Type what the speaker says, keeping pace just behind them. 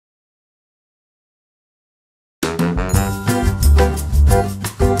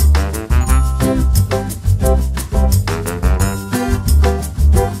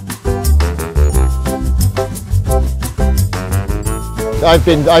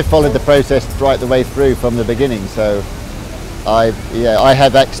I've followed the process right the way through from the beginning, so I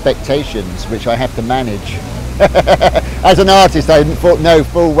have expectations which I have to manage. As an artist, I know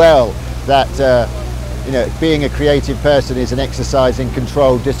full well that being a creative person is an exercise in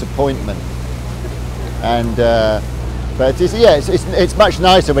controlled disappointment, and but it's much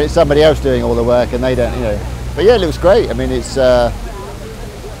nicer when it's somebody else doing all the work and they don't, But yeah, it looks great. I mean, I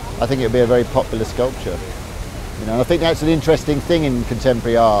think it would be a very popular sculpture. I think that's an interesting thing in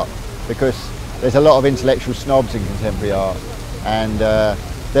contemporary art, because there's a lot of intellectual snobs in contemporary art, and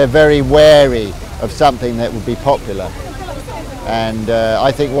they're very wary of something that would be popular. And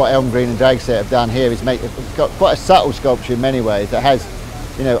I think what Elmgreen Dragset have done here is it's got quite a subtle sculpture in many ways that has,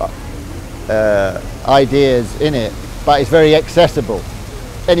 ideas in it, but it's very accessible.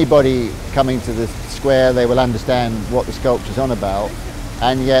 Anybody coming to the square, they will understand what the sculpture's on about,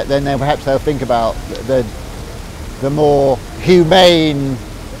 and yet then perhaps they'll think about the more humane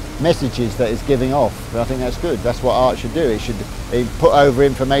messages that it's giving off. And I think that's good. That's what art should do. It should put over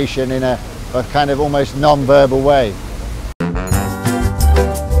information in a kind of almost non-verbal way.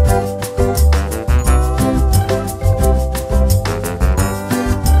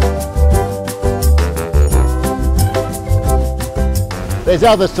 There's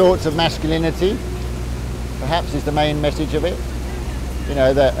other sorts of masculinity, perhaps, is the main message of it.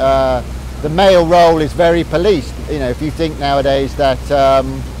 That the male role is very policed. If you think nowadays that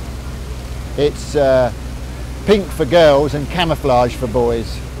it's pink for girls and camouflage for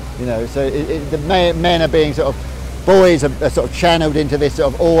boys, so the men are being boys are sort of channeled into this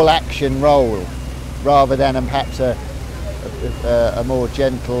sort of all-action role, rather than perhaps a more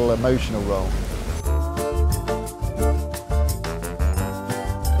gentle, emotional role.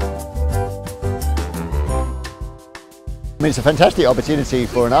 I mean, it's a fantastic opportunity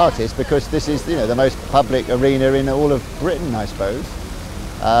for an artist, because this is, the most public arena in all of Britain, I suppose.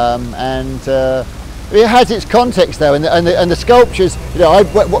 It has its context, though, and the sculptures.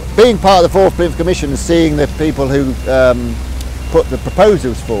 Being part of the Fourth Plinth Commission and seeing the people who put the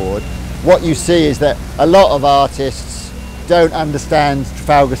proposals forward, what you see is that a lot of artists don't understand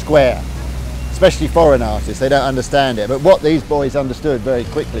Trafalgar Square, especially foreign artists. They don't understand it. But what these boys understood very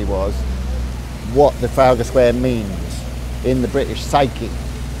quickly was what the Trafalgar Square means in the British psyche,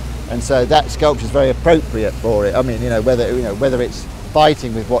 and so that sculpture is very appropriate for it. I mean, whether it's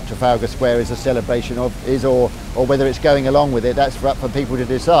fighting with what Trafalgar Square is a celebration of, or whether it's going along with it, that's for people to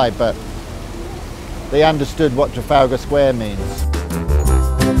decide. But they understood what Trafalgar Square means.